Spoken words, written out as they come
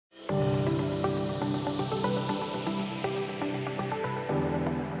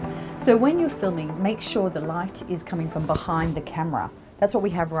So when you're filming, make sure the light is coming from behind the camera. That's what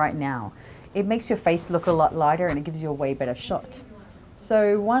we have right now. It makes your face look a lot lighter and it gives you a way better shot.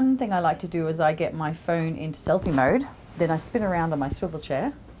 So one thing I like to do is I get my phone into selfie mode, then I spin around on my swivel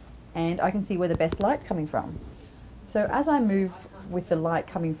chair and I can see where the best light's coming from. So as I move with the light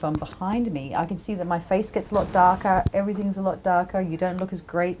coming from behind me, I can see that my face gets a lot darker, everything's a lot darker, you don't look as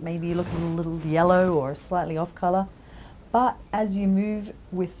great, maybe you look a little yellow or slightly off color. But as you move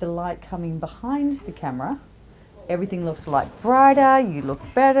with the light coming behind the camera, everything looks a lot brighter, you look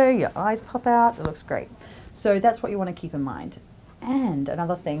better, your eyes pop out, it looks great. So that's what you want to keep in mind. And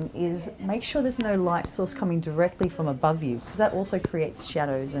another thing is make sure there's no light source coming directly from above you, because that also creates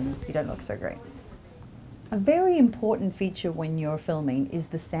shadows and you don't look so great. A very important feature when you're filming is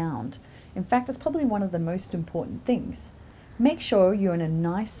the sound. In fact, it's probably one of the most important things. Make sure you're in a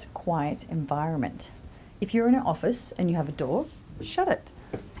nice, quiet environment. If you're in an office and you have a door, shut it.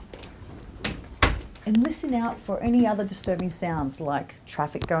 And listen out for any other disturbing sounds like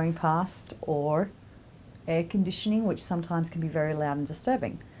traffic going past or air conditioning, which sometimes can be very loud and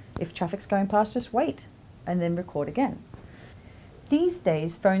disturbing. If traffic's going past, just wait and then record again. These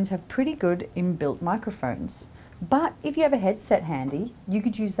days, phones have pretty good inbuilt microphones, but if you have a headset handy, you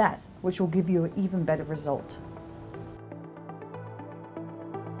could use that, which will give you an even better result.